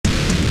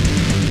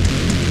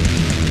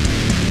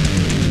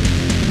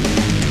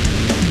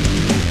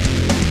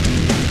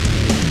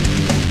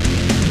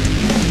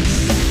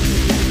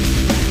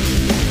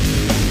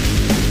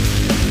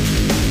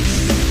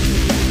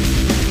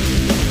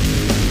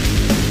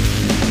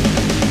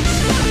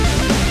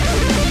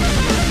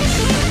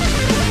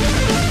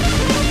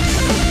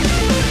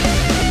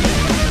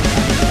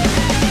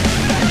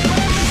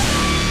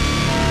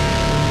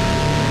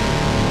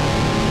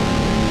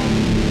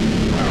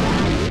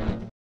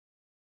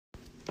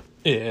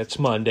It's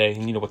Monday,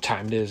 and you know what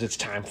time it is. It's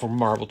time for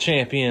Marvel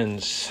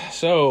Champions.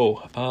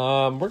 So,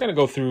 we're going to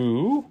go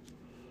through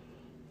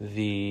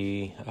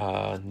the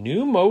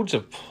new modes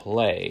of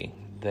play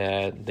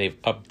that they've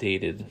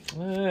updated,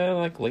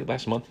 like late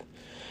last month,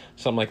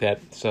 something like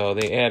that. So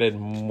they added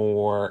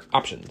more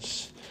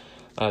options.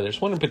 There's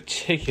one in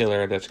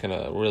particular that's going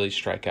to really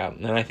strike out,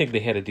 and I think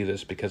they had to do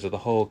this because of the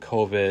whole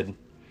COVID,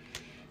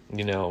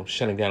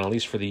 shutting down, at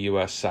least for the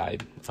U.S.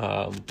 side.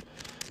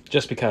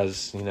 Just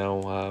because,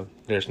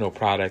 there's no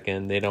product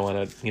and they don't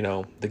want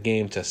to, the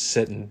game to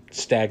sit and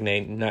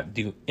stagnate and not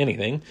do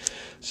anything.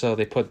 So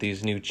they put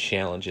these new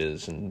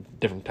challenges and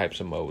different types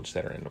of modes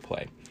that are into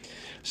play.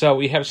 So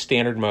we have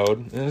standard mode,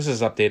 and this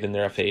is updated in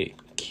their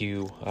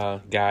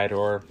FAQ guide,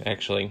 or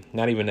actually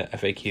not even an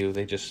FAQ.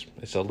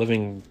 It's a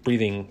living,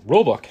 breathing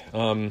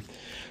rulebook.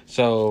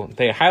 So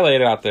they highlight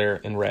it out there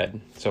in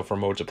red. So for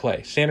modes of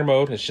play, standard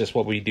mode is just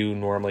what we do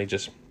normally,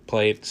 just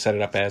play it, set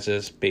it up as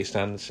is based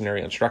on the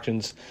scenario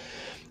instructions.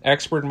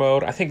 Expert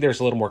mode, I think there's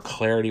a little more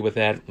clarity with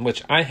that,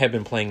 which I have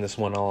been playing this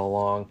one all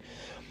along.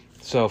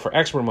 So for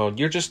expert mode,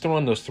 you're just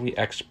throwing those 3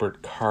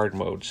 expert card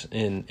modes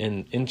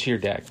into your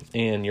deck,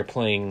 and you're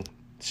playing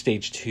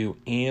stage 2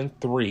 and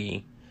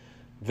 3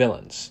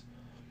 villains,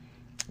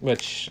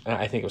 which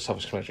I think was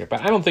self-explanatory,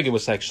 but I don't think it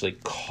was actually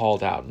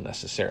called out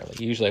necessarily.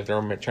 Usually if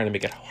they're trying to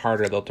make it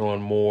harder, they'll throw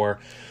in more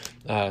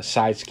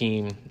side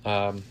scheme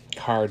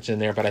cards in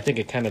there, but I think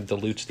it kind of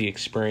dilutes the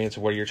experience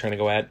of where you're trying to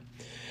go at.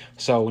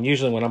 So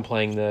usually when I'm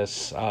playing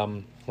this,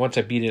 once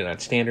I beat it on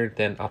standard,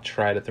 then I'll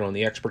try to throw in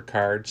the expert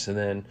cards and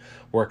then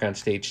work on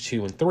stage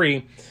 2 and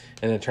 3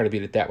 and then try to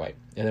beat it that way.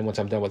 And then once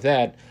I'm done with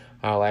that,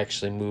 I'll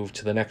actually move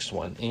to the next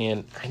one.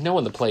 And I know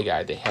in the play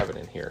guide they have it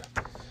in here,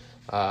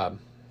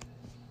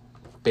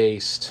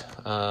 based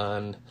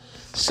on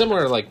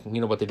similar, like,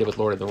 what they did with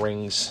Lord of the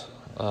Rings.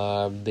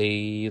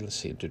 Let's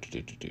see,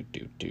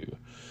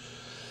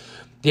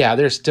 yeah,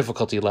 there's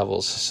difficulty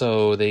levels.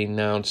 So they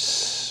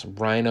announce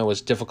Rhino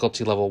is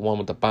difficulty level 1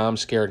 with the bomb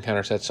scare and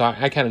counter set. So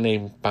I kind of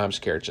named bomb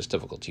scare just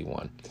difficulty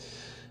 1.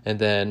 And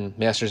then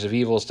Masters of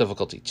Evil is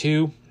difficulty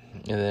 2.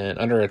 And then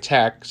Under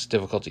Attack is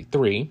difficulty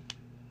 3.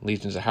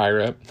 Legions of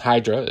Hydra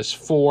is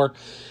 4.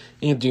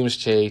 And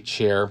Doomsday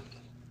Chair,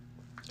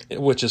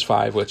 which is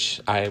 5,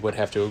 which I would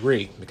have to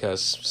agree,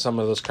 because some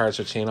of those cards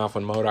are chain off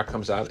when MODOK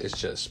comes out.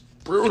 It's just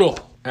brutal.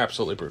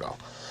 Absolutely brutal.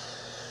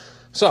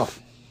 So,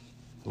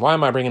 why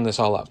am I bringing this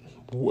all up?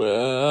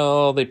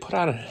 Well, they put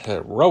out a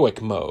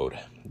heroic mode.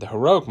 The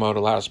heroic mode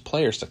allows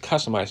players to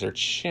customize their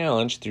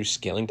challenge through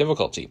scaling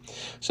difficulty.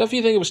 So if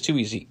you think it was too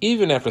easy,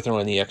 even after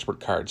throwing the expert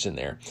cards in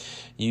there,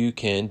 you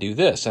can do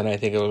this. And I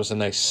think it was a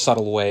nice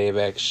subtle way of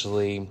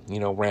actually,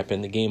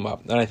 ramping the game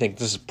up. And I think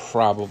this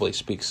probably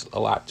speaks a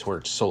lot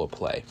towards solo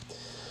play.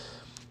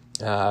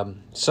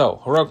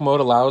 So heroic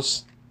mode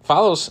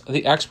follows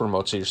the expert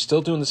mode. So you're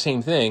still doing the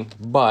same thing,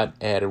 but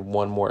added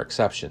one more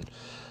exception.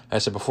 I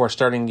said before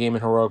starting a game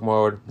in heroic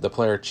mode, the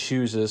player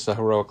chooses the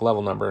heroic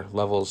level number,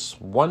 levels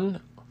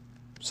 1,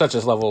 such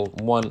as level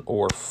 1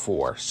 or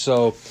 4.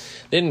 So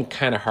they didn't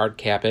kind of hard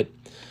cap it.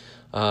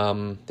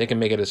 They can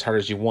make it as hard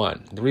as you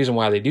want. The reason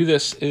why they do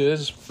this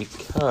is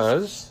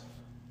because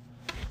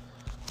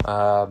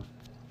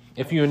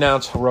if you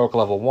announce heroic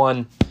level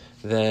 1,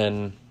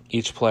 then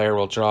each player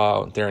will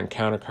draw their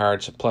encounter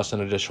cards plus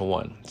an additional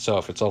 1. So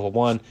if it's level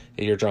 1,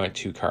 you're drawing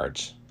 2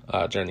 cards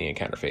during the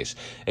encounter phase.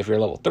 If you're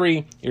level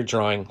 3, you're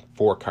drawing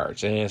 4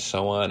 cards, and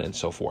so on and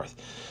so forth.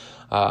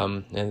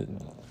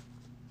 And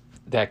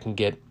that can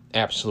get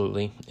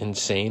absolutely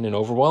insane and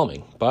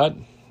overwhelming. But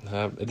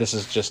this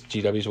is just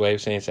GW's way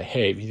of saying,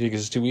 hey, if you think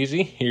this is too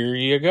easy, here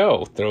you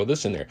go. Throw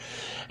this in there.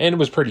 And it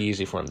was pretty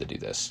easy for him to do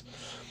this.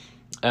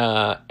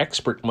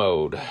 Expert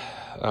mode.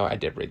 Oh, I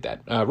did read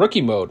that.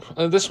 Rookie mode.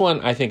 This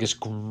one I think is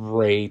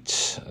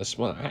great.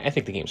 Well, I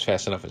think the game's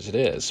fast enough as it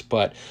is,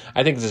 but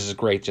I think this is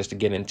great just to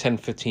get in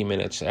 10-15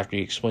 minutes after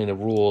you explain the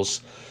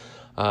rules,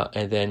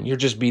 and then you're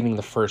just beating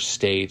the first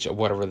stage of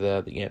whatever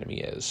the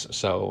enemy is.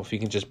 So if you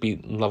can just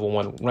beat level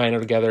 1 Rhino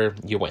together,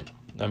 you win.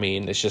 I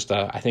mean, I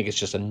think it's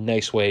just a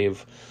nice way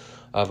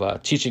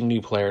of teaching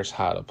new players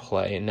how to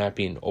play and not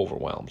being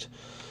overwhelmed.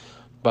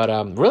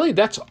 But really,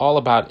 that's all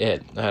about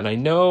it. And I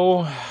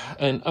know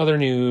in other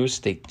news,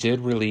 they did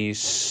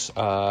release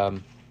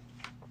their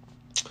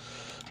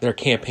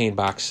campaign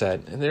box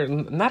set. And there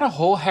not a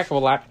whole heck of a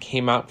lot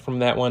came out from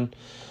that one,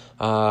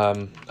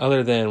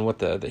 other than what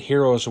the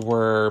heroes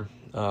were.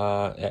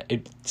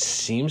 It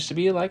seems to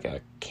be like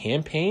a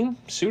campaign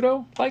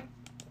pseudo-like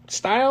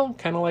style,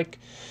 kind of like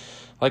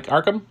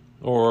Arkham.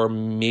 Or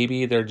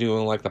maybe they're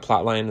doing like the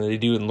plot line that they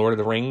do in Lord of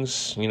the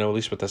Rings, at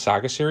least with the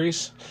Saga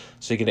series.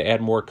 So you get to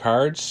add more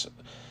cards.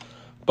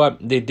 But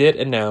they did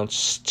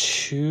announce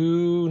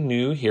 2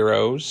 new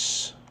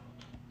heroes,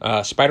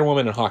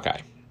 Spider-Woman and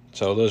Hawkeye.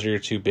 So those are your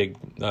 2 big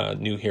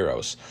new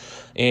heroes.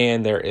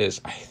 And there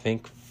is, I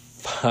think,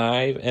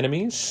 5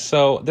 enemies.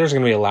 So there's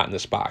going to be a lot in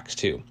this box,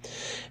 too.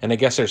 And I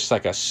guess there's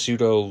like a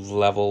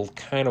pseudo-level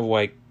kind of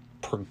like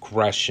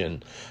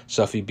progression.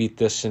 So if you beat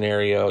this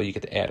scenario, you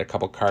get to add a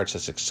couple cards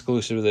that's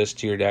exclusive to this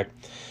to your deck.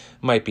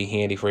 might be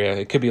handy for you.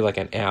 It could be like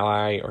an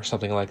ally or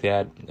something like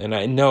that. And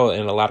I know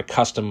in a lot of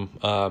custom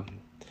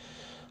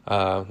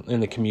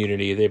in the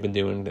community, they've been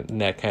doing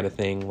that kind of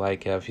thing.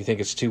 Like if you think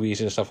it's too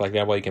easy and stuff like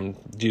that, well, you can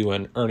do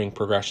an earning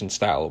progression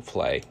style of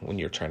play when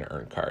you're trying to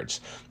earn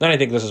cards. And I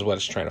think this is what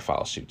it's trying to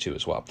follow suit to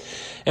as well.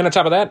 And on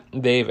top of that,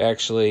 they've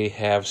actually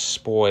have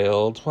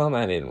spoiled, well,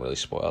 they didn't really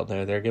spoil.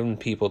 They're giving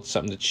people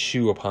something to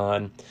chew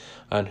upon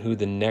on who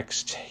the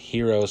next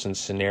heroes and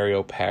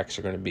scenario packs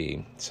are going to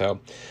be. So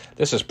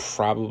this is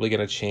probably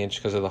going to change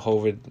because of the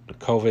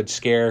COVID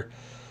scare.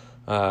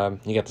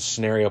 You got the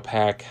scenario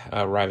pack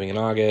arriving in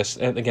August.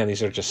 And again,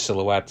 these are just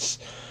silhouettes.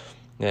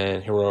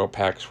 And hero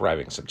packs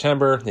arriving in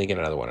September. Then you get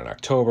another one in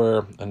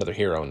October, another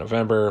hero in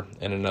November,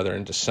 and another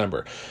in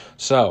December.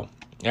 So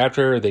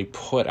after they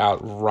put out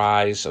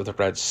Rise of the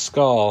Red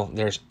Skull,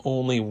 there's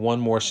only one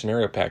more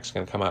scenario pack that's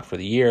going to come out for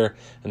the year,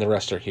 and the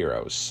rest are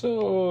heroes.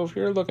 So if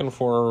you're looking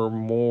for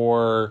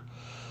more,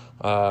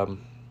 kind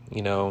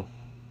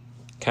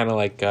of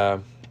like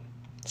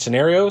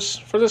scenarios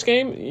for this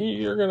game,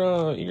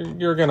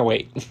 you're gonna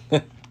wait.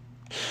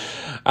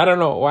 I don't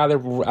know why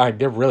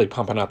they're really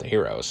pumping out the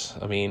heroes.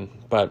 I mean,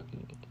 but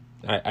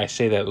I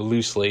say that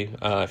loosely.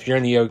 If you're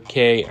in the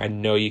UK, I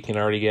know you can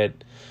already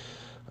get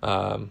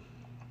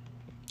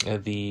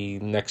the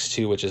next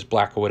two, which is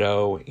Black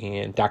Widow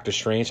and Doctor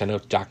Strange. I know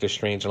Doctor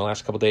Strange in the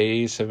last couple of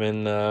days have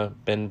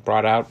been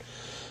brought out.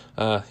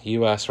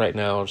 US right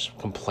now is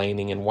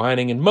complaining and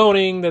whining and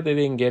moaning that they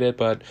didn't get it,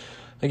 but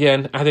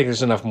again, I think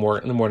there's more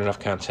than enough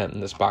content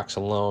in this box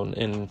alone,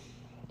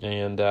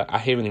 and I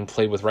haven't even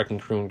played with Wrecking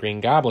Crew and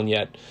Green Goblin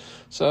yet,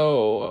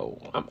 so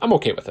I'm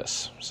okay with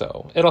this.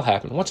 So it'll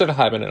happen. Once it'll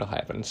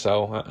happen.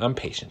 So I'm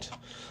patient.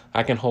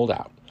 I can hold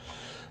out.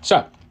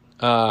 So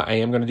I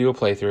am going to do a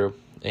playthrough,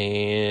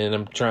 and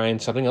I'm trying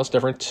something else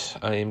different.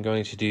 I am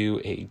going to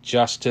do a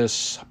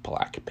Justice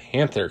Black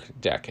Panther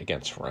deck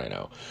against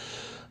Rhino.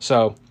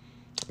 So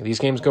these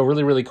games go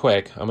really, really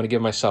quick. I'm going to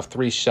give myself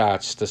 3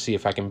 shots to see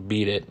if I can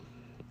beat it.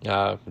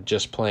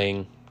 Just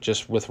playing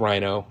just with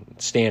Rhino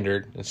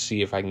standard and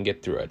see if I can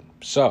get through it.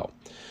 So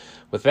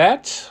with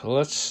that,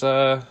 let's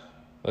go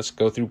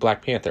through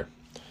Black Panther.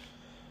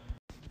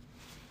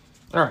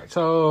 All right,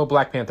 so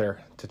Black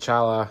Panther,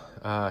 T'Challa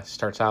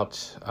starts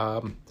out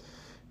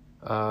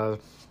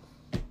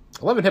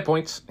 11 hit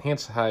points.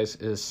 Hand size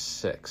is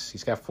 6.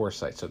 He's got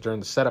foresight. So during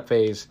the setup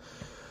phase,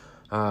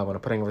 when I'm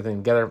putting everything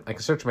together, I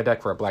can search my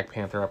deck for a Black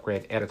Panther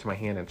upgrade, add it to my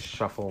hand, and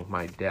shuffle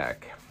my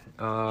deck.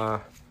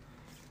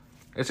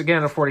 It's,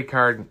 again, a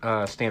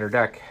 40-card standard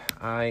deck.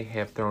 I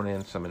have thrown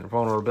in some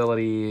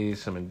invulnerability,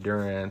 some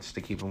endurance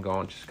to keep them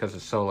going just because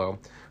it's solo.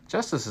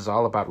 Justice is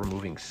all about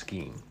removing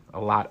scheme,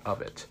 a lot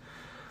of it.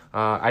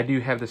 I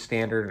do have the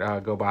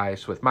standard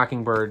go-bys with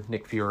Mockingbird,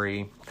 Nick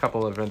Fury, a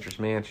couple of Avengers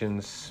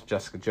Mansions,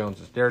 Jessica Jones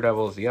as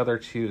Daredevil is the other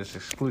 2 that's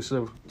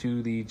exclusive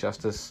to the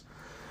Justice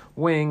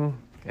wing.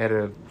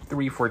 Added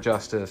 3 for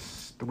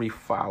Justice, 3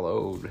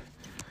 followed.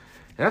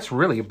 And that's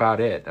really about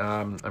it.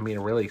 I mean,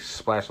 it really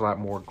splashed a lot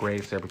more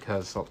grays there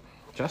because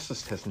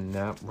Justice has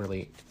not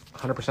really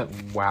 100%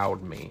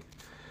 wowed me.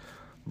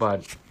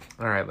 But,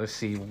 all right, let's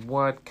see.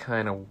 What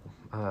kind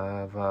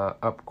of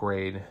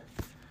upgrade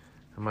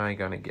am I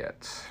going to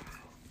get?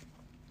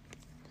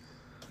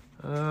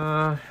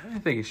 I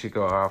think you should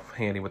go off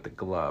handy with the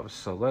gloves.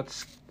 So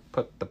let's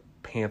put the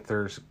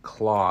Panther's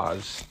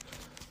claws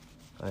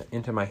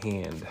into my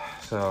hand.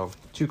 So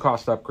 2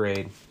 cost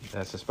upgrade.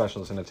 That's a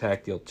specialist and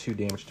attack. Deal 2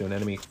 damage to an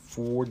enemy.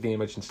 4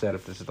 damage instead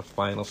if this is the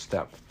final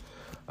step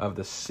of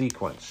the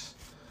sequence.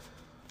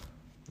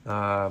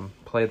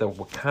 Play the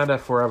Wakanda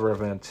Forever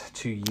event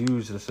to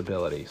use this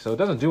ability. So it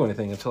doesn't do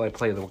anything until I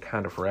play the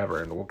Wakanda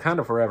Forever. And the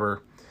Wakanda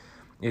Forever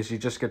is you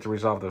just get to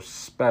resolve the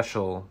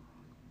special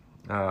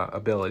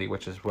ability,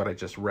 which is what I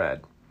just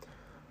read.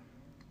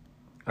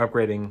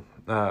 Upgrade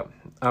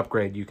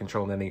you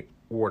control in any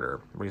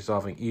order,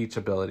 resolving each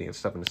ability and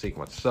step in the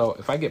sequence. So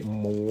if I get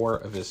more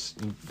of his,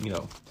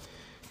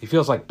 he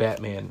feels like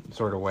Batman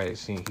sort of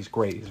ways. He's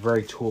great. He's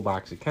very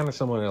toolboxy, kind of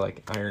similar to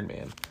like Iron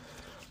Man,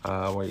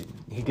 where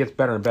he gets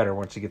better and better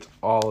once he gets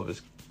all of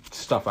his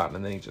stuff out,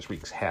 and then he just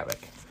wreaks havoc.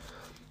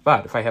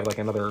 But if I have like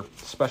another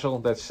special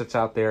that sits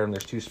out there and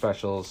there's 2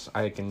 specials,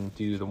 I can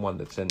do the one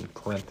that's in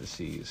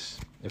parentheses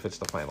if it's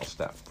the final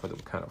step for the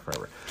Wakanda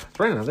Forever.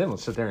 So right now, they don't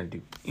sit there and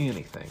do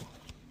anything.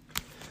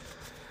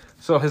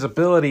 So his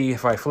ability,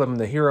 if I flip him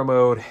to hero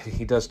mode,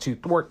 he does 2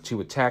 thwart,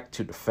 2 attack,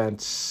 2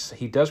 defense.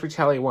 He does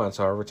retaliate once,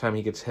 so every time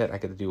he gets hit, I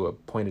get to do a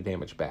point of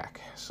damage back.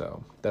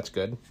 So that's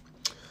good.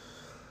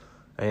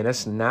 And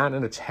it's not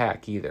an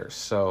attack either.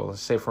 So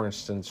let's say, for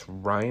instance,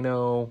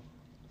 Rhino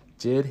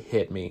did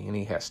hit me, and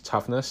he has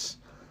toughness.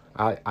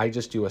 I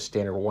just do a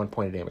standard 1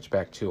 point of damage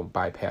back to him,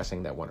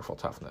 bypassing that wonderful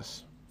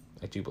toughness.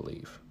 I do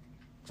believe.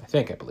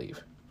 I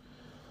believe.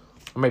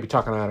 I might be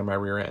talking out of my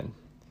rear end.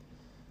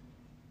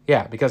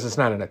 Yeah, because it's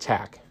not an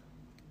attack.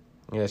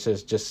 It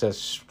just says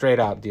straight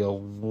out deal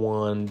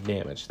 1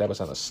 damage. That was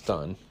on a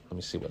stun. Let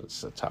me see what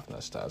its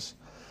toughness does.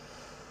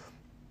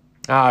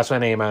 So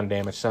any amount of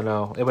damage. So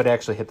no, it would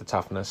actually hit the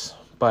toughness.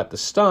 But the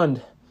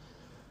stunned,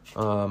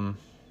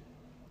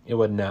 It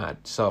would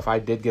not. So if I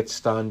did get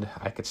stunned,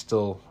 I could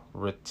still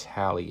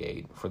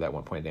retaliate for that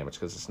 1 point damage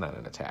because it's not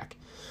an attack.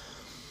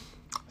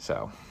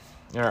 So,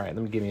 all right,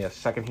 let me give me a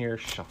second here.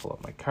 Shuffle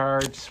up my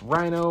cards.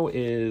 Rhino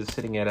is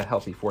sitting at a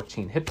healthy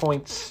 14 hit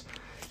points.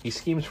 He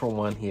schemes for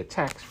 1. He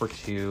attacks for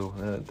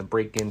 2. The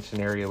break-in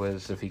scenario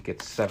is if he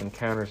gets 7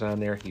 counters on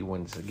there, he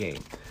wins the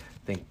game.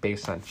 I think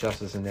based on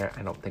Justice in there,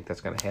 I don't think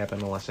that's going to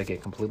happen unless I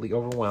get completely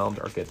overwhelmed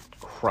or get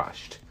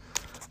crushed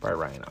by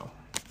Rhino.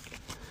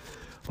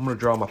 I'm going to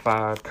draw my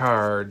 5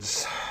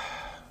 cards.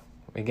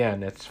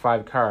 Again, it's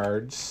 5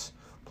 cards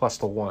plus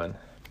the 1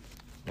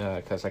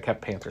 because I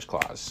kept Panther's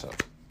Claws. So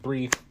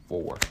 3,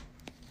 4,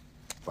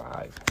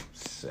 5,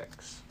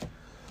 6.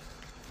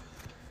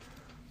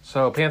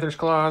 So Panther's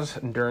Claws,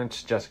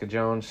 Endurance, Jessica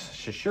Jones,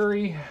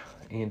 Shishuri,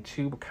 and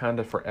 2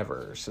 Wakanda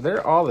Forever. So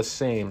they're all the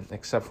same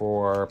except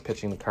for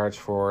pitching the cards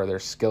for their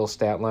skill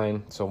stat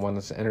line. So one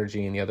is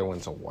energy and the other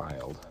one's a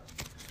wild.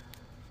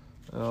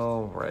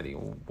 Alrighty,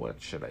 what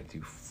should I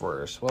do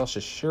first? Well,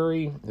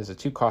 Shishuri is a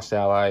 2-cost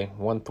ally,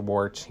 1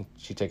 thwart,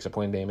 she takes a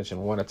point of damage,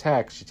 and 1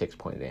 attack, she takes a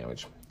point of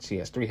damage. She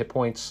has 3 hit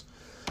points.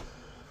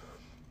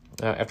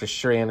 After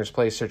Shishuri enters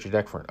play, search your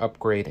deck for an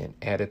upgrade and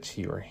add it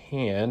to your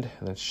hand,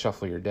 and then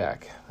shuffle your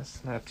deck.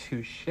 That's not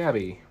too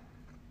shabby.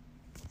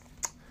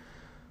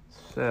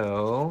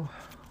 So,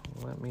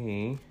 let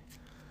me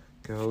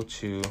go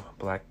to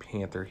Black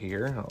Panther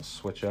here. I'll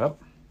switch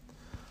up.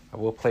 I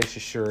will play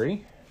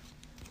Shishuri,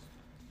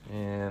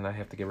 and I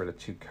have to get rid of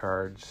 2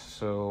 cards,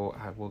 so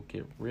I will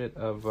get rid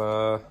of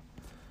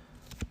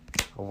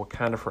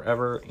Wakanda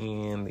Forever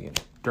and the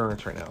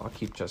Endurance right now. I'll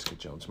keep Jessica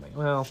Jones.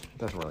 Well, it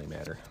doesn't really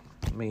matter.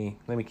 Let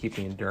me keep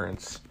the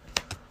Endurance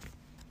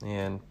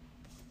and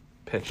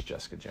pitch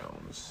Jessica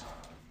Jones.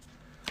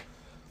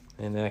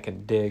 And then I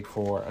can dig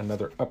for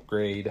another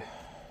upgrade.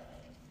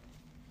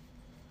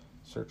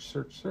 Search,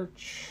 search,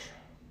 search.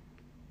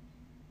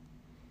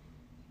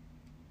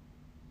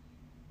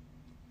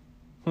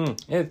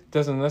 It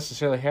doesn't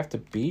necessarily have to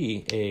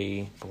be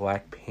a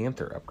Black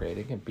Panther upgrade.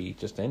 It can be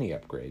just any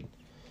upgrade.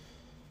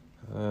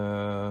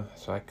 So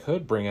I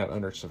could bring out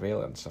Under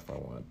Surveillance if I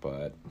want,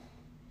 but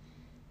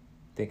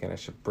thinking I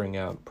should bring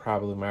out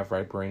probably my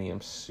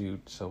Vibranium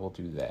suit, so we'll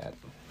do that.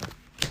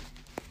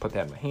 Put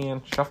that in my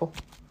hand, shuffle.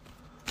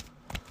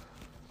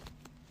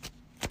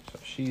 So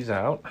she's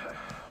out.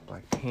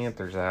 Black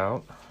Panther's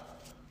out.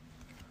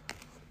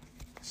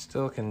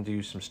 Still can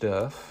do some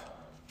stuff.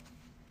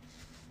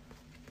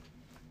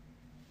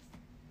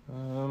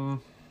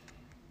 I'm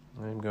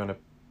going to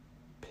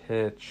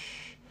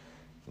pitch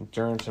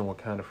Endurance and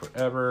Wakanda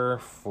Forever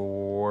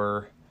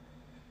for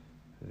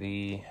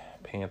the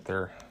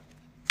Panther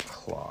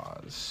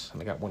Claws.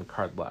 And I got 1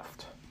 card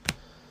left.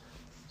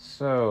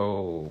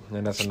 So,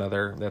 and that's the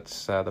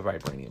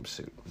Vibranium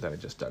suit that I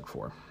just dug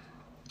for.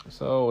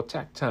 So,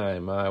 attack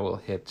time. I will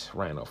hit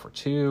Rhino for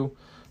 2,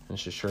 and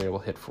Shishuri will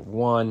hit for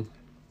 1.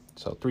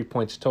 So, 3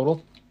 points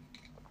total.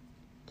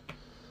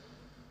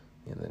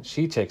 And then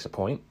she takes a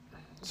point.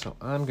 So,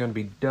 I'm going to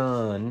be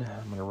done.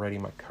 I'm going to ready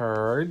my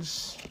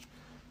cards.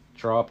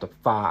 Draw up to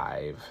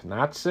 5.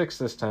 Not 6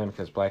 this time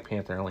because Black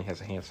Panther only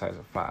has a hand size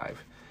of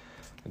 5.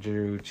 I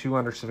drew 2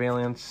 Under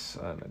Surveillance,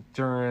 an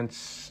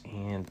Endurance,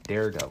 and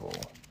Daredevil.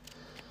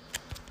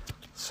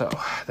 So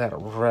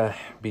that'll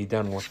be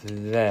done with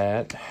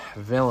that.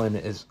 Villain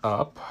is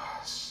up.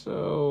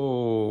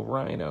 So,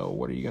 Rhino,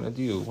 what are you going to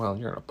do? Well,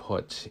 you're going to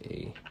put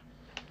a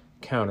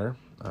counter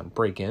on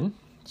Break-In.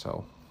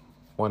 So,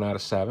 1 out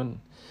of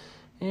 7.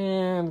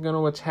 And going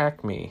to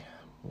attack me.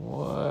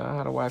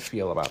 How do I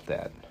feel about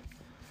that?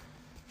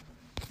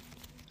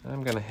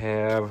 I'm going to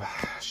have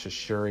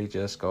Shishuri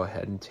just go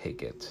ahead and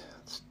take it.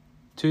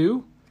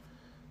 2.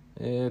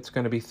 It's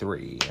going to be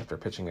 3 after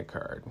pitching a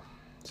card.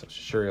 So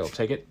Shishuri will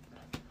take it.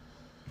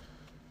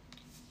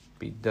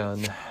 Be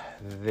done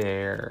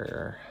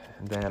there.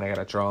 And then I got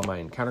to draw my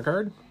encounter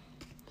card.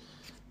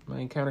 My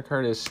encounter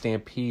card is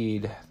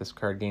Stampede. This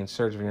card gains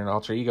Surge when you're an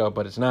alter ego,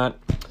 but it's not.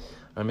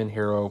 I'm in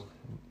hero.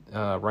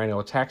 Rhino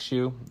attacks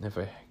you. If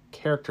a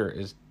character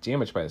is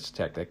damaged by this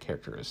attack, that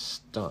character is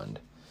stunned.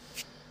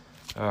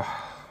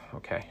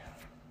 Okay.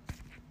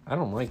 I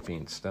don't like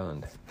being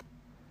stunned.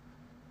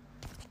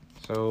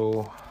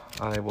 So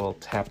I will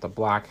tap the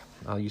block.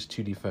 I'll use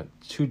 2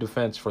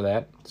 defense for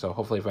that. So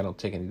hopefully if I don't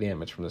take any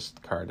damage from this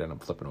card, then I'm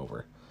flipping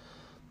over.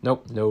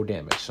 Nope, no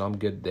damage. So I'm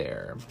good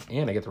there.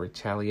 And I get to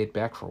retaliate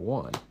back for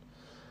 1.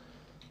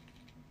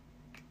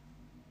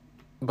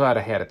 But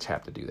I had to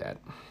tap to do that.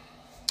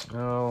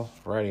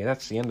 Alrighty,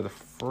 that's the end of the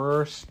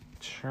first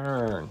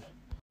turn.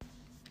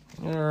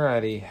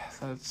 Alrighty,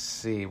 let's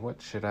see.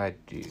 What should I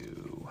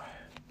do?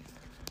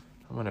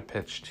 I'm going to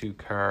pitch 2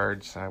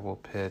 cards. I will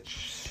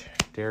pitch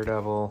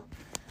Daredevil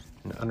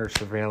and Under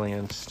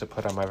Surveillance to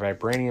put on my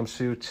Vibranium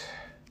suit.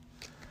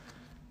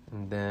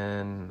 And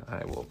then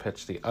I will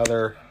pitch the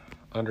other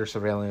Under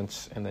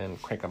Surveillance and then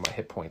crank up my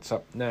hit points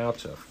up now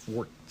to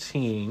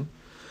 14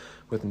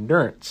 with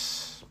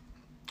Endurance.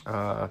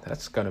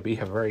 That's going to be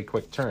a very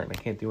quick turn. I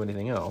can't do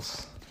anything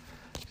else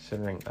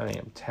considering I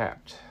am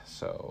tapped.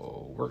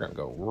 So we're going to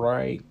go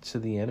right to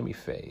the enemy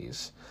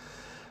phase.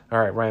 All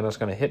right, Rhino's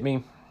going to hit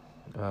me.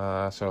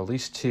 So at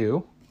least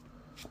 2.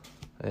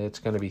 It's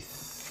going to be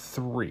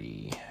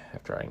 3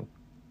 after I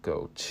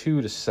go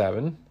 2 to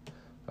 7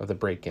 of the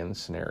break-in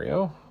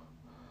scenario.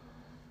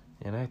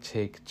 And I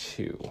take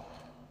 2.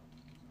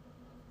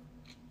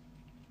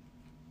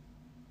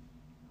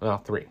 Well,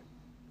 3.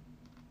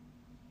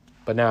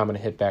 But now I'm going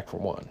to hit back for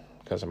 1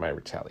 because I might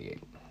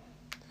retaliate.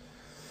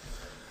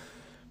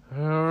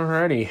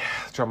 Alrighty,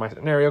 draw my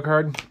scenario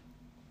card.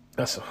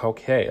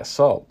 Okay,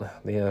 assault.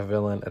 The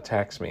villain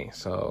attacks me.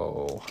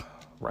 So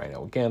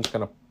Rhino again is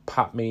going to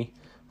pop me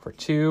for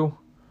 2.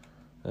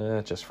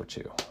 Just for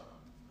 2.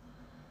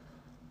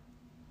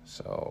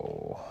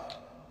 So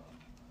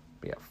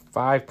we have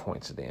 5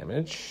 points of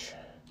damage.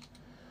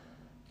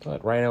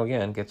 But Rhino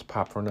again gets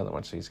popped for another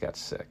one, so he's got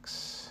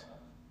 6.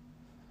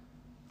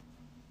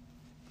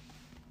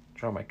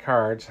 Draw my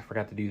cards. I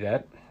forgot to do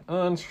that.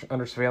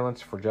 Under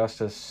Surveillance for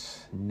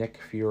Justice, Nick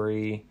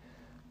Fury,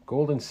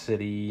 Golden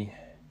City,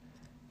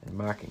 and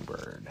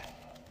Mockingbird.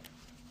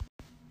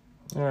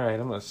 Alright,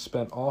 I'm going to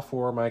spend all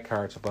 4 of my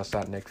cards to bust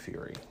out Nick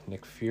Fury.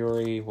 Nick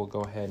Fury will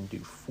go ahead and do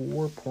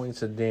 4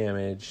 points of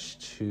damage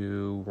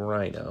to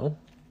Rhino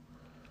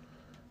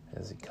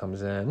as he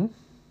comes in.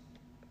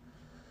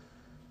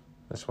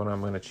 This one I'm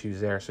going to choose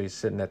there, so he's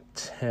sitting at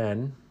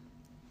 10.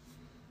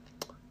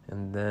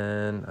 And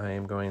then I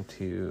am going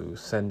to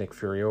send Nick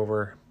Fury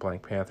over.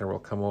 Black Panther will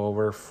come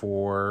over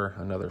for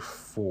another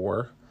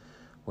 4,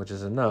 which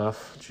is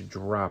enough to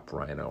drop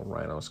Rhino.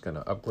 Rhino's going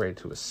to upgrade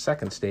to a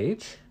 2nd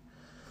stage.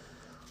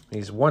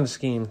 He's 1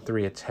 scheme,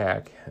 3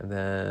 attack. And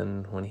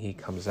then when he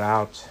comes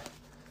out,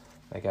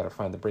 I got to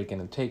find the Break-In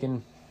and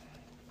Taken,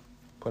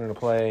 put it into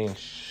play, and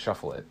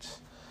shuffle it.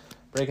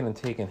 Break-In and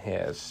Taken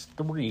has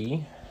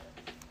 3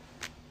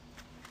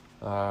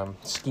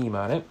 scheme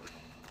on it,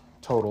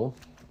 total.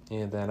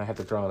 And then I have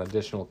to draw an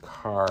additional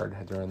card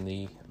during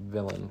the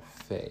villain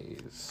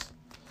phase.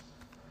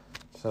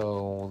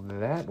 So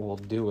that will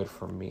do it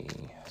for me.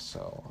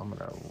 So I'm going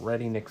to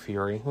ready Nick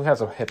Fury, who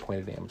has a hit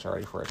point of damage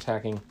already for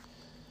attacking.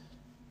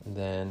 And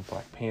then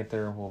Black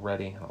Panther will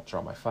ready, and I'll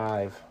draw my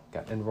 5.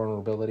 Got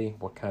Invulnerability,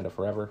 Wakanda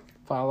Forever,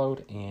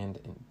 followed, and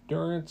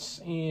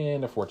Endurance,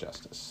 and a 4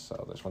 Justice.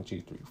 So there's 1,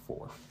 2, 3,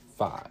 4,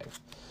 5.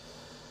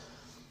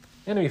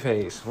 Enemy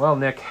phase. Well,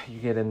 Nick,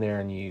 you get in there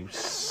and you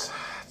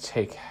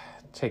take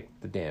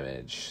the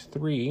damage.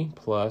 3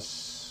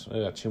 plus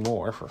 2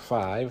 more for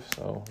 5.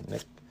 So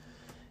Nick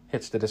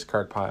hits the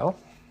discard pile.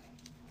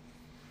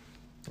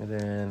 And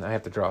then I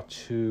have to draw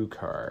 2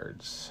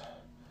 cards.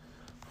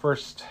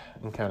 First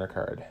encounter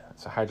card.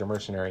 It's a Hydra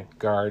Mercenary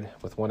guard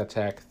with 1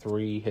 attack,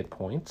 3 hit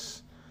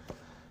points.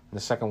 And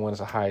the second one is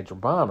a Hydra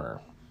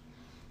Bomber.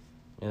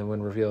 And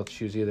when revealed,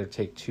 choose either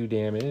take 2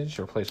 damage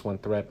or place 1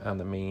 threat on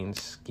the main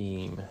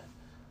scheme.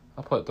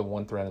 I'll put the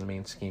 1 threat on the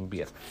main scheme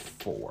be at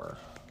 4.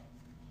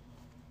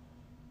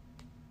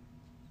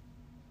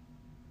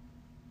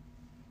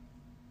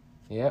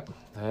 Yep,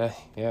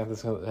 yeah,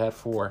 this is at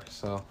 4,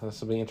 so this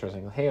will be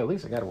interesting. Hey, at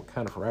least I got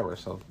Wakanda Forever,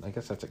 so I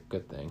guess that's a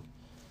good thing.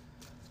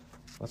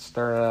 Let's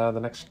start the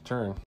next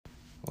turn.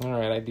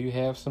 Alright, I do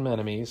have some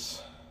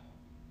enemies.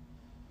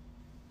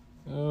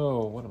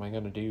 Oh, what am I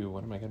going to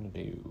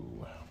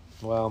do?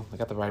 Well, I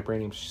got the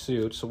Vibranium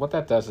Suit, so what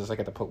that does is I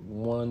get to put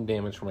 1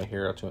 damage from my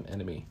hero to an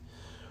enemy.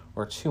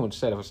 Or 2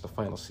 instead if it's the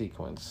final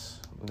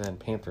sequence. And then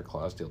Panther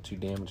Claws deal 2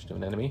 damage to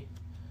an enemy.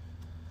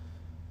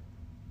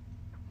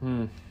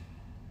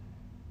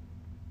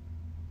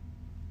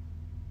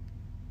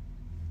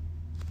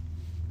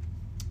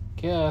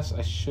 Guess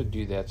I should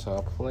do that, so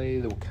I'll play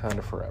the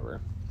Wakanda Forever.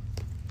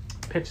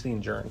 Pitch the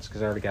Endurance,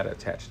 because I already got it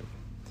attached to me.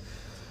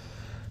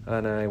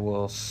 And I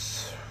will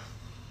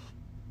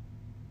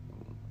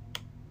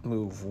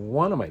move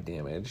 1 of my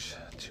damage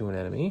to an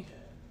enemy.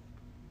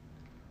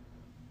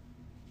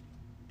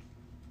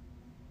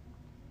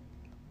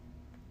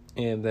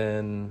 And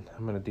then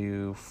I'm going to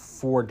do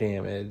 4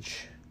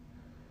 damage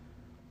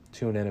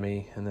to an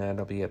enemy, and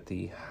that'll be at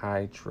the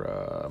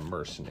Hydra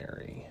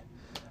Mercenary.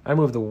 I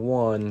move the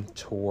 1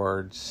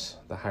 towards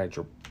the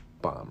Hydra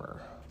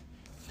Bomber.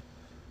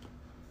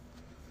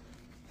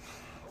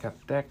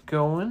 Got that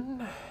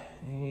going.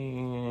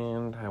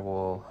 And I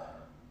will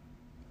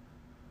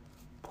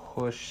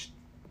push.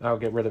 I'll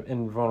get rid of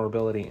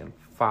Invulnerability and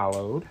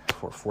Followed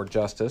for 4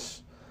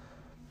 Justice.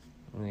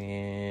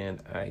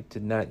 And I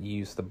did not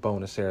use the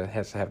bonus there. It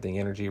has to have the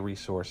energy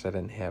resource. I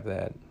didn't have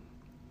that.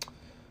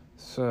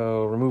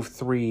 So remove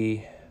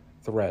 3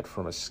 threat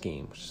from a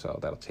scheme. So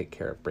that'll take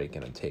care of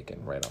Break-In and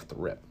Taken right off the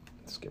rip.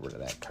 Let's get rid of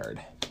that card.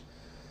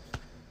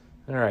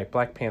 Alright,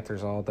 Black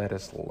Panther's all that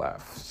is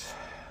left.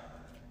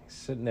 He's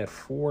sitting at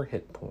 4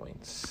 hit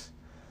points.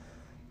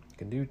 I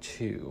can do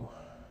 2.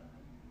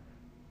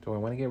 Do I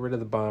want to get rid of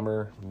the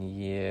Bomber?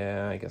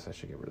 Yeah, I guess I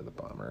should get rid of the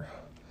Bomber.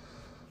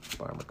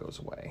 Bomber goes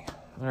away.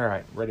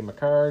 Alright, ready my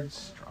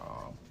cards.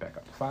 Draw back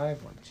up to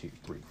 5. 1, 2,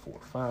 3, 4,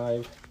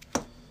 5.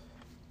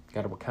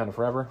 Got a Wakanda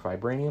Forever.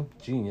 Vibranium.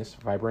 Genius.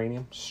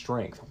 Vibranium.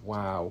 Strength.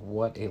 Wow,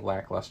 what a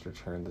lackluster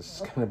turn this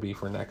is going to be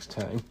for next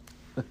time.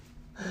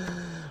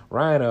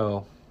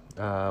 Rhino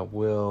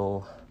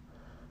will...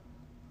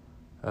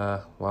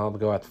 well, I'll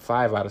go at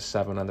 5 out of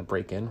 7 on the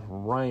break-in.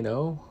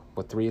 Rhino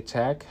with 3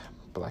 attack.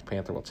 Black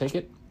Panther will take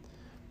it.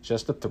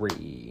 Just a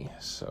 3.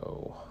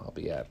 So I'll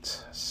be at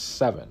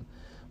 7.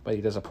 But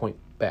he does a point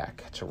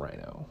back to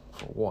Rhino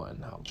for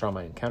 1. I'll draw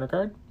my encounter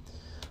card.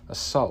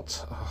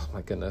 Assault. Oh,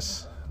 my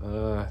goodness.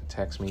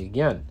 Attacks me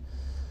again.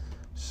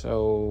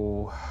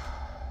 So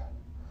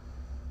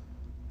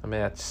I'm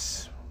at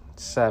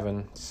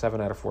 7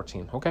 out of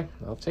 14. Okay,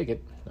 I'll take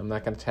it. I'm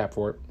not going to tap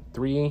for it.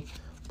 3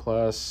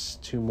 plus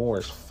 2 more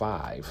is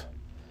 5.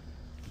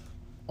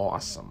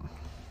 Awesome.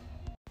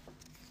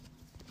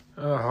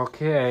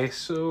 Okay,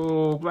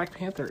 so Black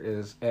Panther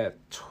is at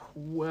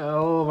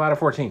 12 out of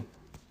 14.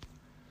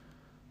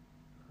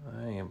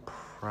 I am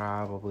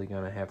probably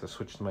going to have to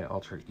switch to my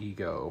alter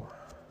ego.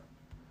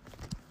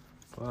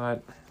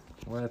 But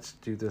let's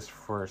do this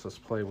first. Let's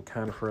play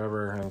Wakanda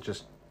Forever and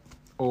just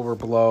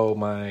overblow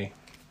my...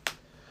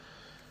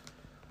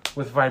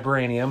 With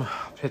Vibranium,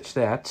 pitch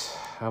that.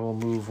 I will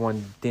move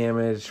 1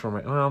 damage from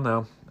my... Well,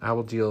 no. I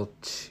will deal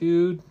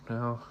 2...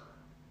 No.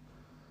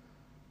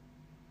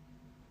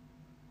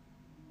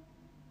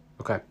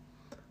 Okay.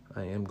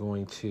 I am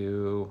going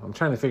to... I'm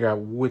trying to figure out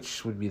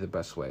which would be the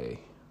best way.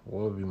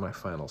 What would be my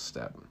final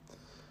step?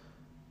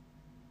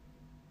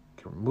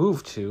 Can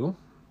remove 2.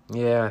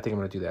 Yeah, I think I'm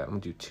going to do that. I'm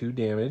going to do 2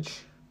 damage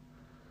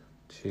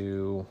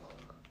to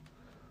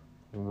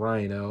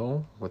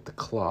Rhino with the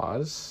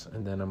claws.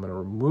 And then I'm going to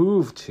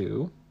remove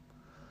 2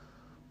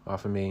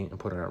 off of me and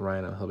put it on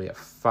Rhino. He'll be at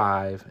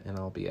 5, and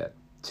I'll be at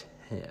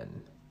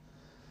 10.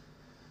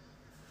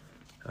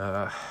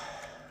 I'm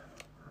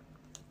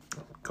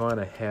going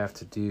to have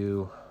to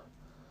do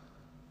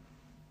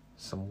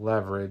some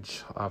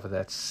leverage off of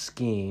that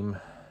scheme.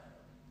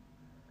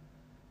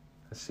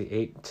 Let's see,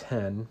 8,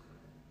 10.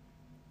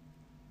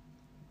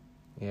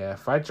 Yeah,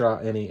 if I draw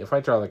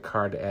the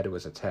card to add to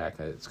his attack,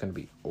 it's going to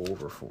be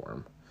over for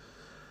him.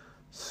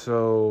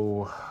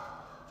 So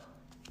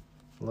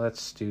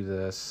let's do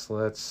this.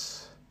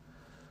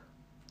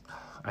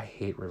 I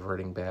hate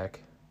reverting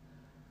back.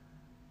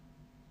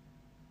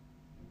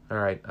 All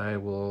right, I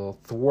will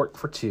thwart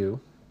for 2,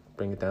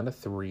 bring it down to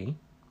 3.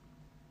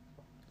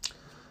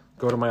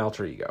 Go to my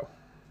alter ego.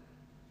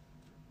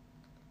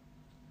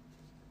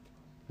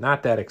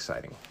 Not that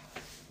exciting,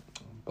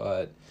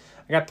 but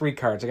I got 3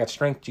 cards. I got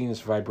Strength,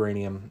 Genius,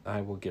 Vibranium.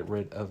 I will get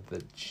rid of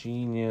the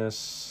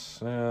Genius.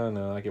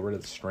 No, I get rid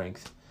of the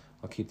Strength.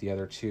 I'll keep the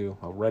other 2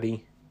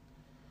 already.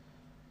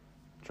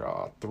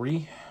 Draw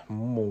 3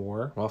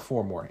 more. Well,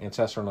 4 more.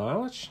 Ancestral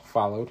Knowledge,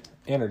 followed.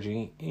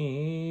 Energy,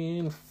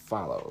 and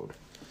followed.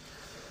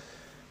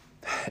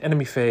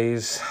 Enemy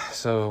phase.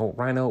 So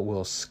Rhino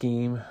will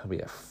scheme. It'll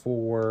be at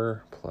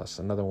 4, plus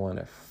another one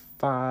at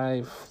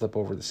 5. Flip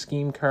over the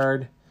scheme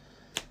card.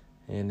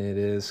 And it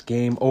is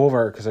game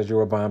over because I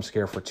drew a bomb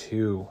scare for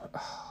 2.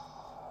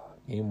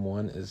 Game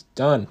 1 is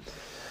done.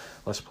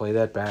 Let's play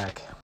that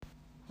back.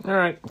 All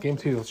right, game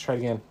 2. Let's try it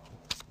again.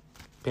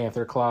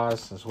 Panther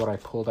Claws is what I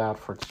pulled out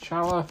for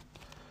T'Challa.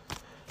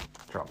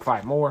 Drop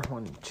 5 more.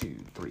 1, 2,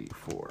 3,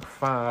 4,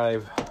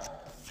 5.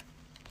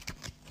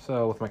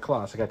 So with my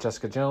claws, I got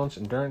Jessica Jones,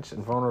 Endurance,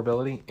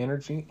 Invulnerability,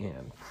 Energy,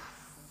 and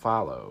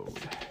Followed.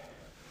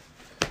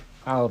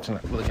 Followed's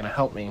not really going to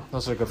help me.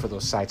 Those are good for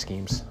those side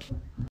schemes.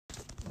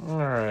 All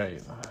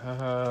right,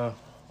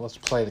 let's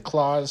play the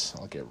claws.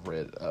 I'll get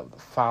rid of the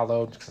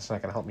followed because it's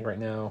not going to help me right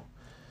now.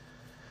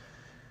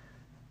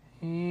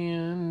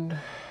 And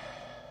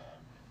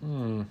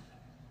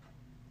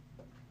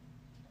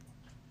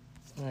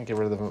I get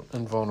rid of the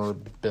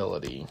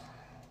invulnerability.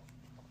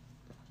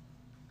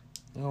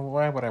 Well,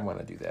 why would I want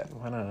to do that?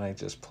 Why don't I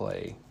just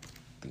play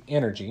the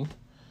energy?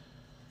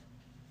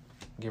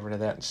 Get rid of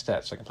that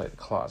instead so I can play the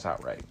claws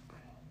outright.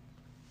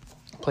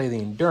 Play the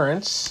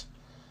endurance.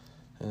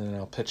 And then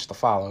I'll pitch the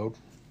followed.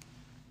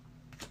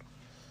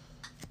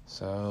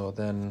 So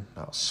then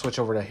I'll switch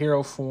over to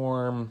hero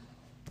form.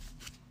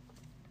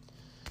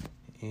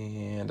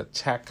 And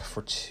attack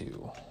for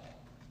 2.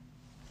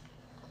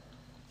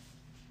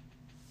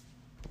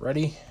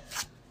 Ready?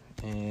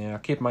 And I'll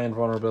keep my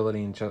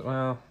invulnerability in just...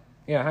 Well,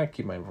 yeah, I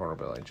keep my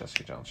invulnerability in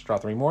Jessica Jones. Draw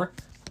 3 more.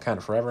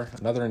 Wakanda Forever.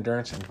 Another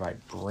endurance and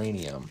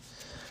Vibranium.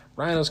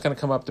 Rhino's going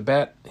to come up to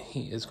bat.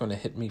 He is going to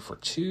hit me for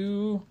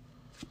 2.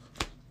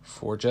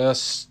 For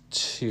just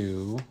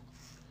 2.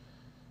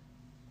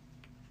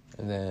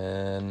 And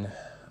then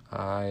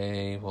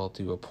I will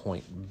do a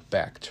point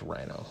back to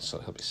Rhino. So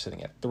he'll be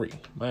sitting at 3.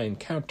 My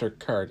encounter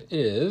card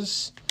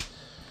is...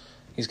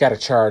 He's got a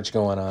charge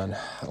going on.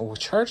 Well,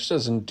 charge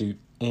doesn't do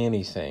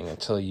anything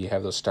until you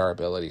have those star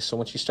abilities. So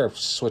once you start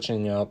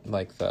switching out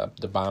like the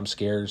bomb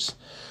scares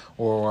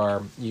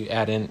or you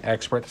add in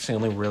expert, that's the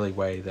only really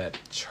way that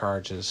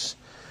charge is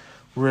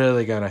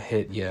really going to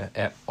hit you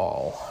at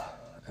all.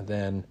 And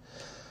then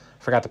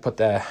forgot to put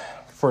the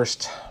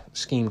first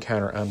scheme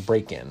counter on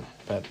break-in,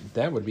 but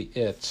that would be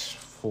it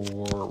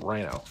for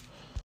Rhino.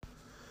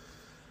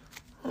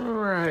 All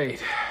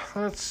right,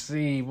 let's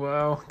see.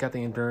 Well, got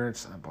the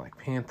endurance on Black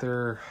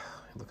Panther.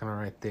 Looking all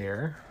right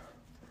there.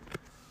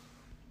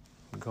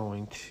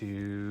 going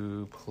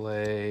to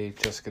play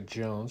Jessica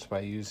Jones by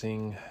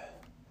using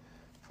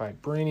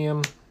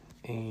Vibranium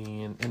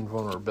and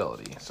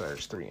Invulnerability. So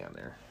there's 3 on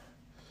there.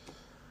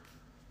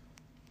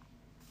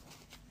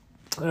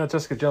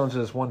 Jessica Jones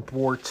is 1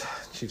 thwart.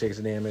 She takes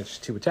a damage,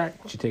 2 attack.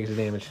 She takes a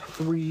damage,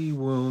 3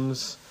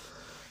 wounds.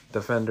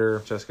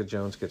 Defender, Jessica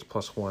Jones gets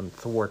 +1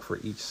 thwart for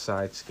each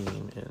side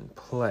scheme in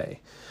play.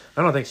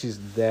 I don't think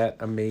she's that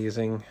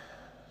amazing.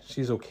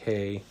 She's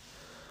okay.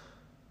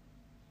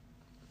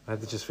 I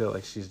just feel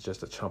like she's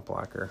just a chump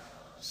blocker.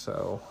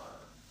 So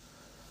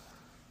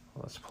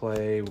let's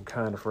play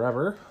Wakanda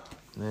Forever.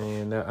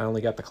 And I only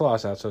got the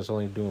claws out, so it's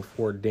only doing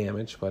 4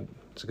 damage, but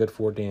it's a good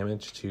 4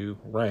 damage to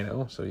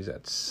Rhino, so he's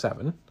at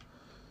 7.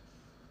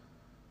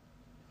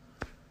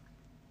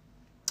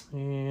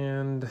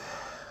 And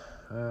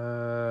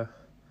I'll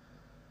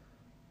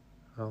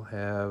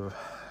have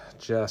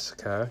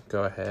Jessica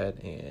go ahead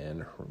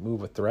and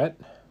remove a threat.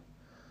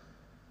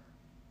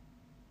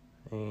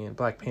 And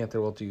Black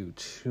Panther will do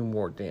 2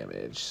 more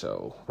damage,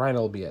 so Rhino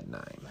will be at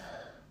 9.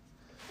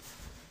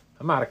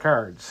 I'm out of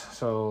cards,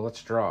 so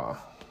let's draw.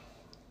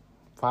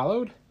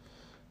 Followed,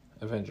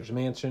 Avengers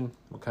Mansion,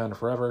 Wakanda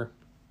Forever,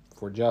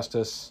 For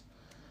Justice,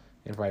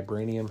 and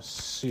Vibranium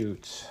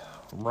Suit.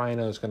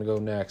 Rhino's going to go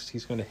next.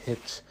 He's going to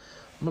hit,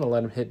 I'm going to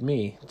let him hit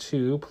me.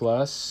 2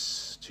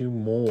 plus 2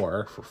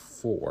 more for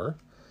 4.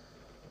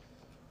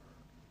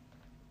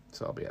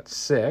 So I'll be at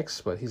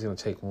 6, but he's going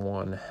to take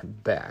 1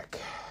 back.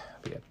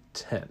 I'll be at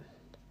 10.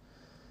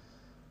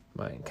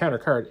 My encounter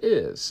card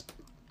is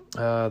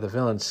the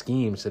Villain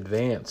Schemes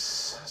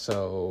Advance.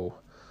 So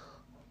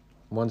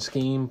 1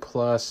 scheme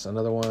plus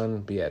another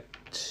one be at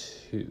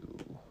 2.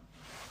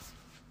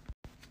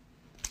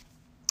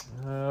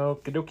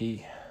 Okie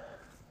dokie.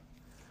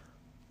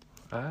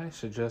 I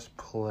should just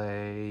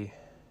play.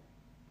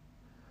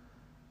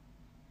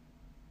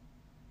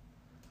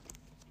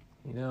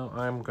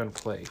 I'm going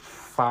to play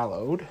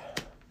Followed.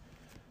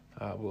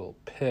 We'll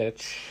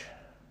pitch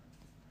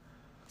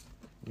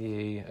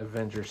the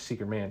Avengers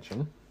Secret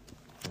Mansion,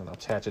 and I'll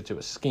attach it to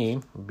a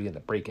scheme. It'll be in the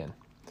break-in.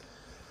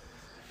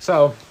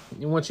 So,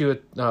 once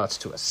it's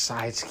to a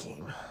side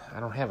scheme. I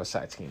don't have a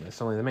side scheme. It's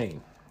only the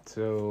main.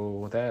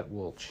 So, that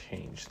will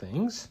change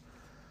things.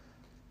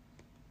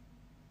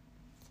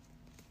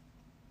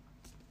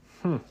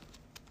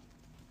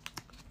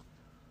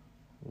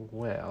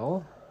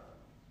 Well,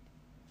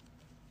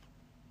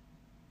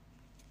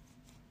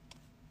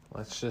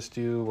 let's just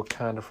do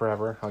Wakanda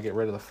Forever. I'll get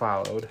rid of the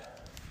Followed.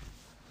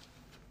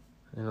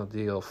 And it'll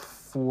deal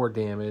 4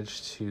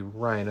 damage to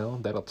Rhino.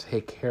 That'll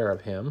take care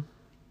of him.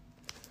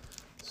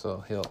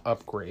 So he'll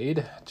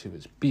upgrade to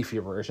his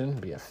beefier version,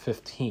 be a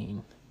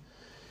 15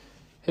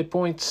 hit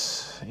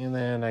points. And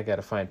then I got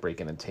to find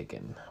Break-In and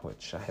Take-In,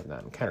 which I have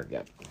not encountered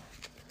yet.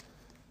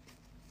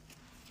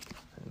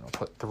 And I'll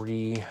put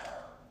 3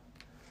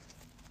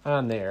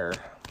 on there.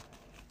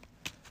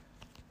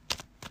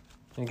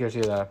 It gives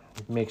you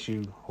makes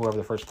you, whoever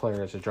the first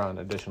player is, to draw an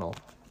additional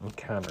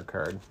encounter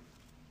card.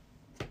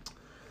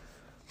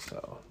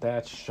 So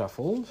that's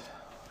shuffled.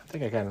 I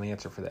think I got an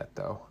answer for that,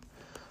 though.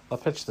 I'll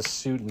pitch the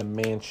Suit in the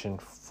Mansion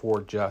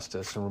for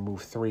Justice and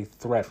remove 3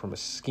 threat from a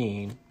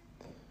scheme.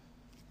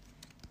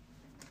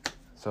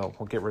 So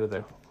we'll get rid of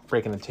the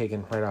Break-In and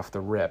Take-In right off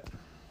the rip.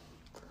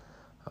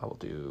 I will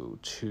do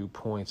 2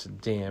 points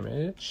of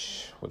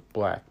damage with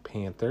Black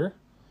Panther.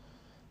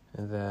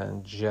 And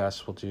then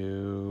Jess will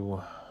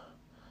do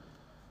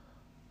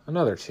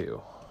another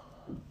 2.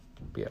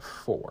 Be at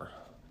 4.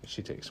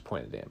 She takes a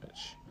point of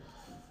damage.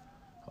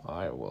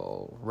 I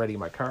will ready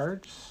my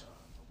cards.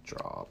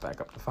 Draw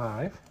back up to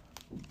 5.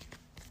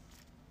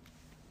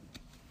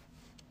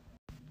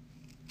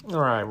 All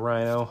right,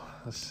 Rhino.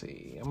 Let's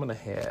see. I'm going to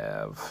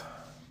have...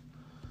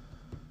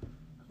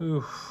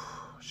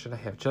 should I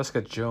have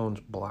Jessica Jones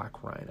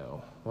block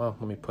Rhino? Well,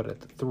 let me put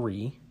it at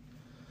 3.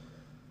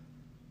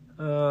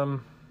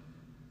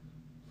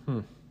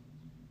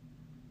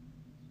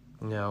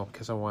 No,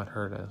 because I want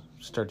her to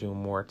start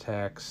doing more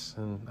attacks,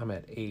 and I'm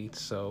at 8,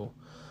 so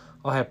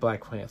I'll have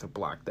Black Panther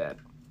block that.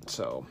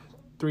 So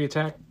 3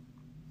 attack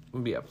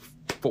will be a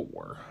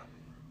 4.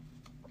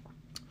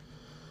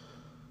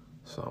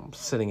 So I'm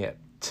sitting at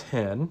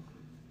 10.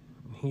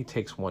 He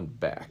takes 1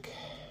 back.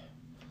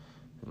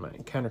 And my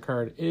encounter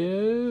card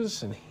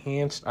is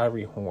Enhanced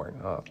Ivory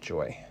Horn. Oh,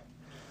 joy.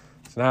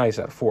 So now he's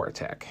at 4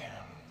 attack.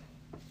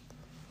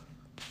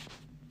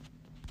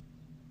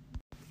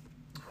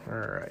 All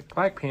right,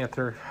 Black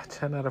Panther,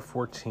 10 out of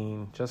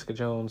 14. Jessica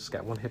Jones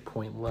got 1 hit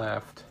point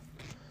left.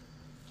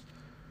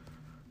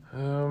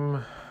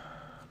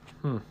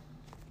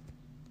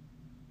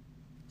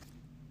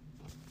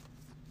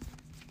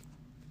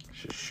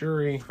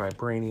 Shuri,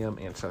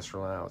 Vibranium,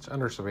 Ancestral Knowledge,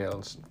 under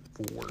surveillance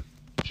for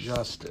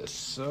Justice.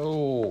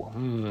 So,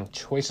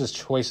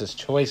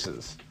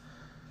 choices.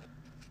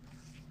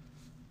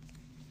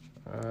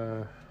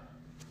 All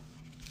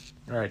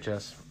right,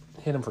 Jess,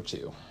 hit him for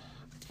 2.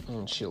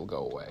 And she'll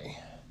go away.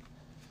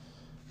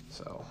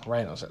 So,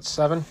 Rhino's at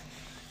 7.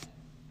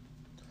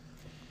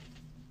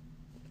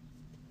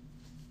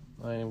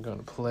 I I am going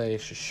to play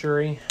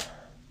Shishuri.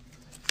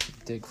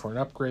 Dig for an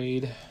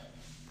upgrade.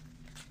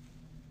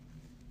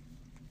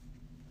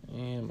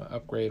 And my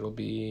upgrade will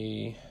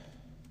be...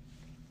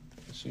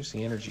 let's use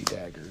the energy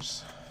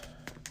daggers.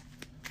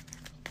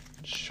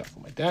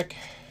 Shuffle my deck.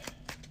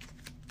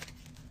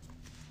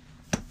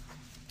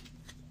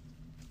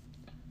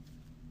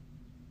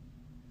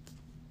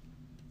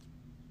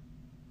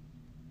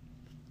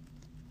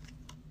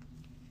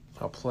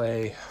 I'll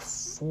play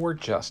 4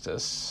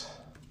 Justice.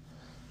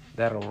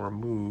 That'll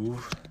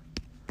remove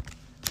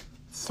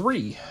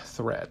 3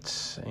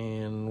 threats,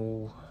 and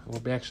will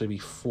actually be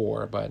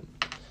 4, but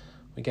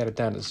we got it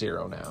down to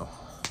 0 now.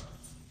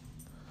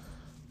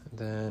 And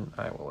then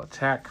I will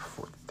attack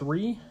for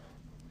 3.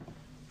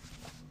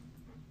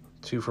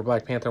 2 for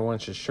Black Panther, 1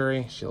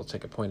 Shishuri. She'll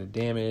take a point of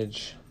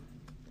damage.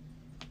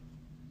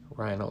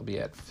 Ryan will be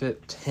at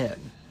 10.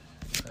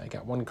 I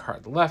got 1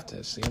 card left.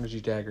 It's the Energy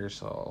Dagger,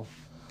 so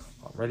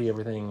I'll ready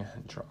everything.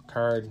 Draw a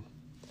card.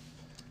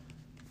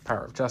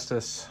 Power of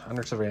Justice,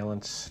 Under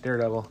Surveillance,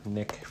 Daredevil,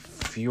 Nick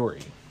Fury.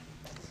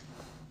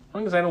 As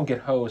long as I don't get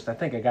hosed, I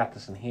think I got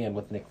this in hand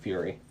with Nick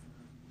Fury.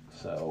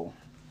 So,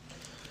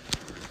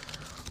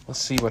 let's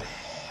see what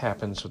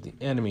happens with the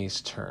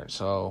enemy's turn.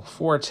 So,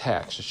 4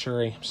 attacks.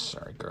 Shishuri, I'm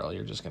sorry, girl,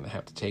 you're just going to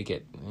have to take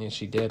it. And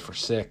she did for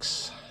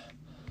 6.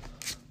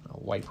 I'll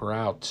wipe her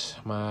out.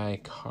 My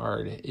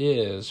card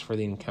is, for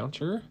the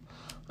encounter,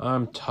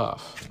 I'm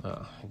tough.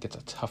 It gets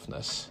a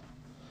toughness.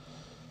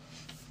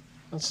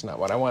 That's not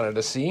what I wanted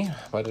to see,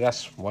 but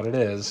that's what it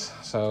is.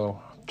 So,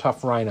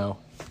 tough Rhino.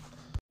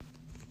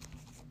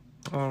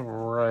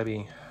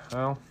 Alrighty.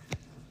 Well,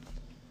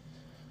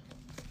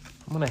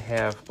 I'm going to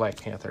have Black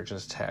Panther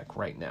just attack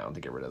right now to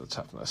get rid of the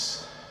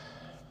toughness.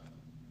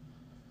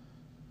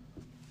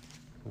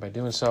 And by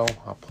doing so,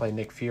 I'll play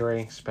Nick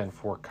Fury, spend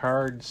 4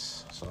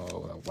 cards. So,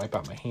 I'll wipe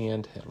out my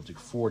hand. It'll do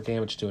 4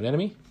 damage to an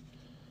enemy.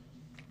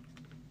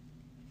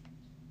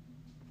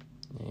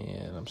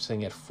 And I'm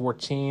sitting at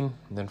 14.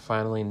 And then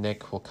finally,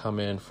 Nick will come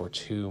in for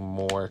 2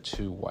 more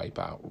to wipe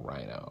out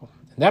Rhino.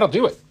 And that'll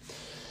do it.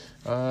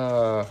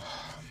 All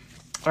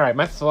right,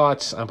 my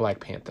thoughts on Black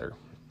Panther.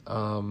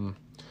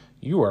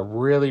 You are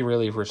really,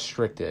 really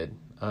restricted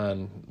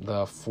on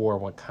the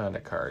 4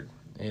 Wakanda card.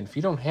 And if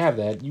you don't have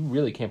that, you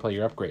really can't play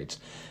your upgrades.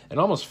 It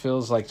almost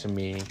feels like to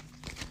me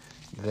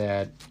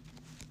that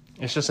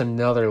it's just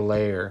another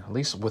layer, at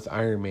least with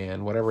Iron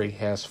Man, whatever he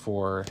has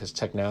for his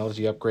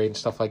technology upgrade and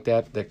stuff like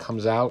that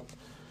comes out,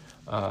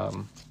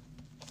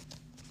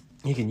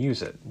 he can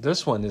use it.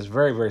 This one is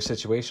very, very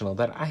situational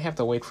that I have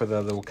to wait for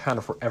the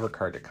Wakanda Forever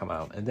card to come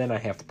out, and then I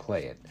have to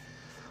play it.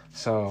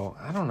 So,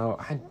 I don't know.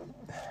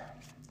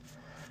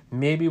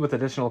 Maybe with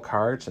additional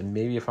cards, and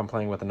maybe if I'm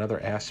playing with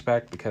another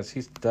aspect, because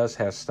he does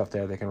have stuff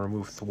there that can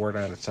remove Thwart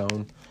on its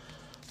own.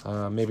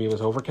 Maybe it was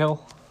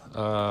overkill.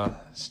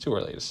 It's too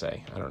early to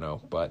say. I don't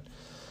know, but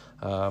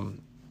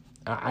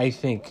I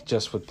think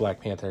just with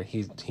Black Panther,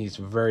 he's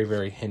very,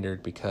 very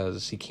hindered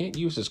because he can't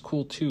use his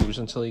cool 2s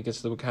until he gets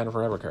the Wakanda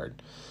Forever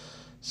card.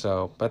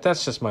 So, but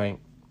that's just my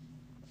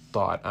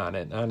thought on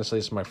it. Honestly,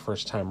 it's my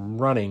first time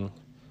running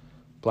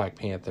Black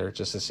Panther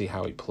just to see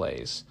how he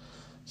plays.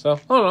 So, I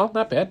don't know,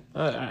 not bad.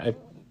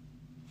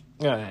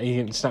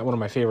 It's not one of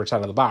my favorites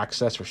out of the box,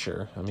 that's for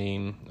sure. I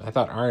mean, I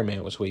thought Iron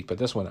Man was weak, but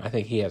this one, I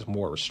think he has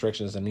more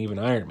restrictions than even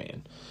Iron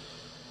Man.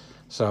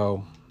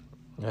 So,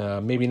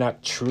 maybe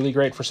not truly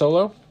great for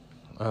solo.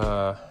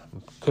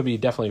 Could be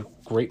definitely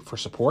great for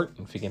support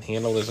if he can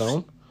handle his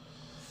own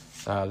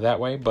that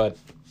way. But,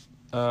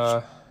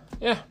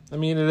 yeah, I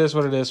mean, it is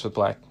what it is with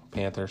Black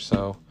Panther.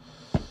 So,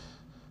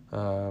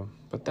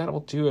 but that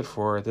will do it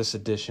for this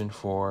edition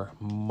for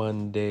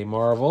Monday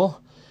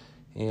Marvel.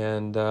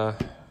 And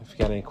if you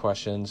got any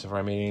questions, if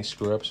I made any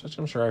screw-ups, which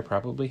I'm sure I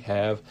probably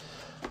have,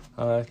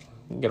 you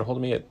can get a hold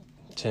of me at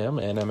Tim,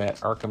 and I'm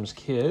at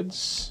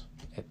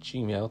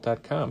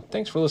arkhamskids@gmail.com.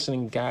 Thanks for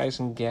listening, guys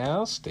and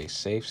gals. Stay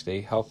safe,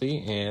 stay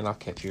healthy, and I'll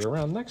catch you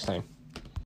around next time.